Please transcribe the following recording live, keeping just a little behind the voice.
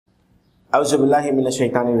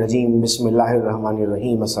Auzubillahiminash-shaytanir-rajeem.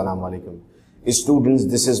 Bismillahir-rahmanir-rahim. Assalamu alaikum. Students,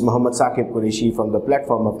 this is Muhammad Saqib Qureshi from the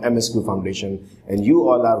platform of MSQ Foundation and you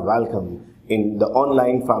all are welcome in the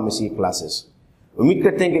online pharmacy classes. उम्मीद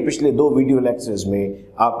करते हैं कि पिछले 2 video lectures में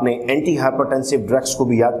आपने anti hypertensive drugs को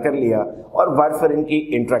भी याद कर लिया और वारफेरिन की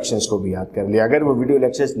इंट्रैक्शंस को भी याद कर लिया। अगर वो वीडियो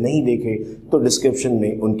लेक्चर्स नहीं देखे तो डिस्क्रिप्शन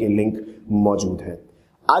में उनके लिंक मौजूद है।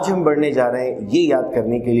 आज हम बढ़ने जा रहे हैं ये याद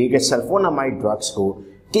करने के लिए कि सल्फोनामाइड ड्रग्स को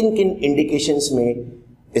किन किन इंडिकेशंस में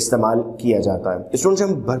इस्तेमाल किया जाता है। स्टूडेंट्स,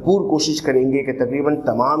 हम भरपूर कोशिश करेंगे कि तकरीबन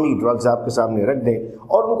तमाम ही ड्रग्स आपके सामने रख दें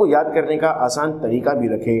और उनको याद करने का आसान तरीका भी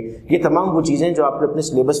रखें। ये तमाम वो चीज़ें जो आपने अपने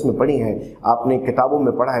सिलेबस में पढ़ी हैं, आपने किताबों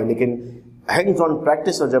में पढ़ा है, लेकिन हैंड्स ऑन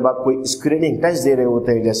प्रैक्टिस और जब आप कोई स्क्रीनिंग टेस्ट दे रहे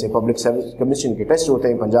होते हैं, जैसे पब्लिक सर्विस कमीशन के टेस्ट होते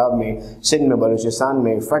हैं पंजाब में, सिंध में, बलूचिस्तान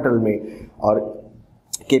में, फेडरल में और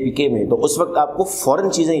KPK में, तो उस वक्त आपको फ़ौरन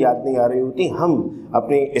चीज़ें याद नहीं आ रही होती। हम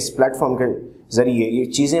अपने इस प्लेटफॉर्म के ज़रिए ये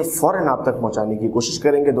चीज़ें फ़ौरन आप तक पहुंचाने की कोशिश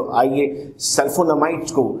करेंगे। तो आइए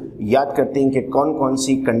सल्फोनामाइड्स को याद करते हैं कि कौन कौन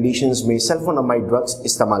सी कंडीशंस में सल्फोनामाइड ड्रग्स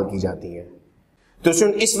इस्तेमाल की जाती हैं। तो सुन,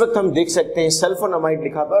 इस वक्त हम देख सकते हैं सल्फोनामाइड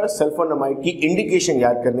लिखा पर सल्फोनामाइड की इंडिकेशन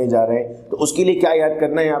याद करने जा रहे हैं। तो उसके लिए क्या याद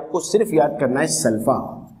करना है? आपको सिर्फ याद करना है सल्फा।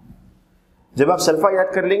 जब आप सल्फा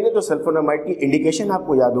याद कर लेंगे तो सल्फोनामाइड की इंडिकेशन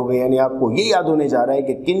आपको याद हो गई, यानी आपको ये याद होने जा रहा है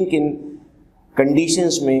कि किन किन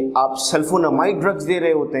कंडीशंस में आप सल्फोनामाइड ड्रग्स दे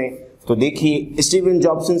रहे होते हैं। तो देखिए, Steven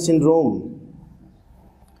Jobson syndrome,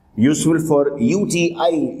 useful for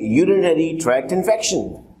UTI, urinary tract infection,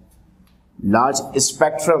 large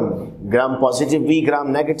spectrum, gram positive B, gram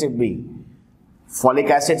negative B,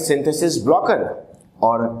 folic acid synthesis blocker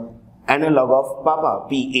और एनालॉग ऑफ पापा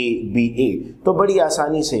PABA। तो बड़ी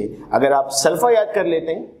आसानी से अगर आप सल्फा याद कर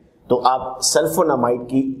लेते हैं तो आप सल्फोनामाइड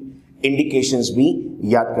की इंडिकेशंस भी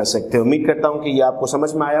याद कर सकते हैं। उम्मीद करता हूं कि ये आपको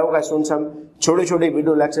समझ में आया होगा। स्टूडेंट्स, हम छोटे छोटे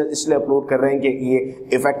वीडियो लेक्चर इसलिए अपलोड कर रहे हैं कि ये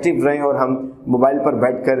इफेक्टिव रहें और हम मोबाइल पर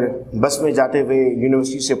बैठकर बस में जाते हुए,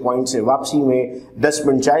 यूनिवर्सिटी से पॉइंट से वापसी में 10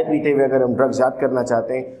 मिनट चाय पीते हुए अगर हम ड्रग्स याद करना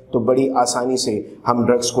चाहते हैं तो बड़ी आसानी से हम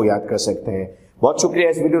ड्रग्स को याद कर सकते हैं। बहुत शुक्रिया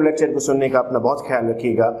इस वीडियो लेक्चर को सुनने का। अपना बहुत ख्याल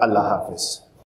रखिएगा। अल्लाह हाफिज।